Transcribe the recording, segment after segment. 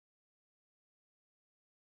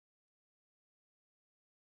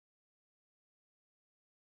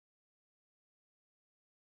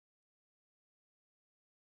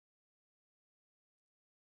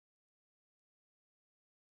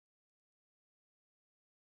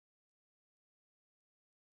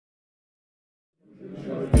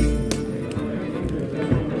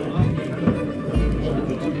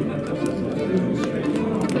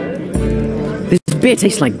This beer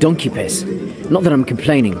tastes like donkey piss. Not that I'm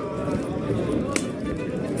complaining.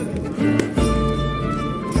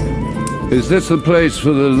 Is this the place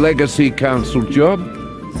for the Legacy Council job?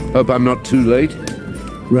 Hope I'm not too late.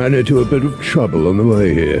 Ran into a bit of trouble on the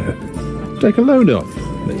way here. Take a load off.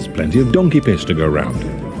 There's plenty of donkey piss to go round.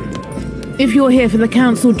 If you're here for the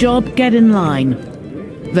council job, get in line.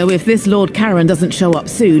 Though if this Lord Karen doesn't show up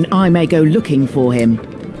soon, I may go looking for him.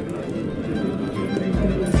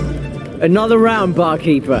 Another round,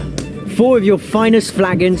 barkeeper. 4 of your finest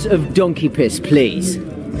flagons of donkey piss, please.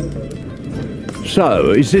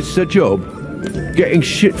 So, is this the job? Getting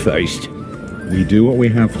shit-faced? We do what we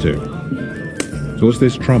have to. So what's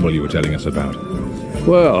this trouble you were telling us about?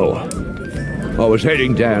 Well, I was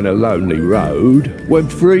heading down a lonely road when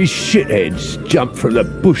 3 shitheads jumped from the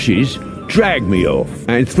bushes, dragged me off,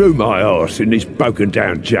 and threw my arse in this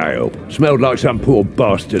broken-down jail. Smelled like some poor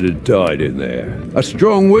bastard had died in there. A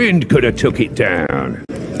strong wind could have took it down.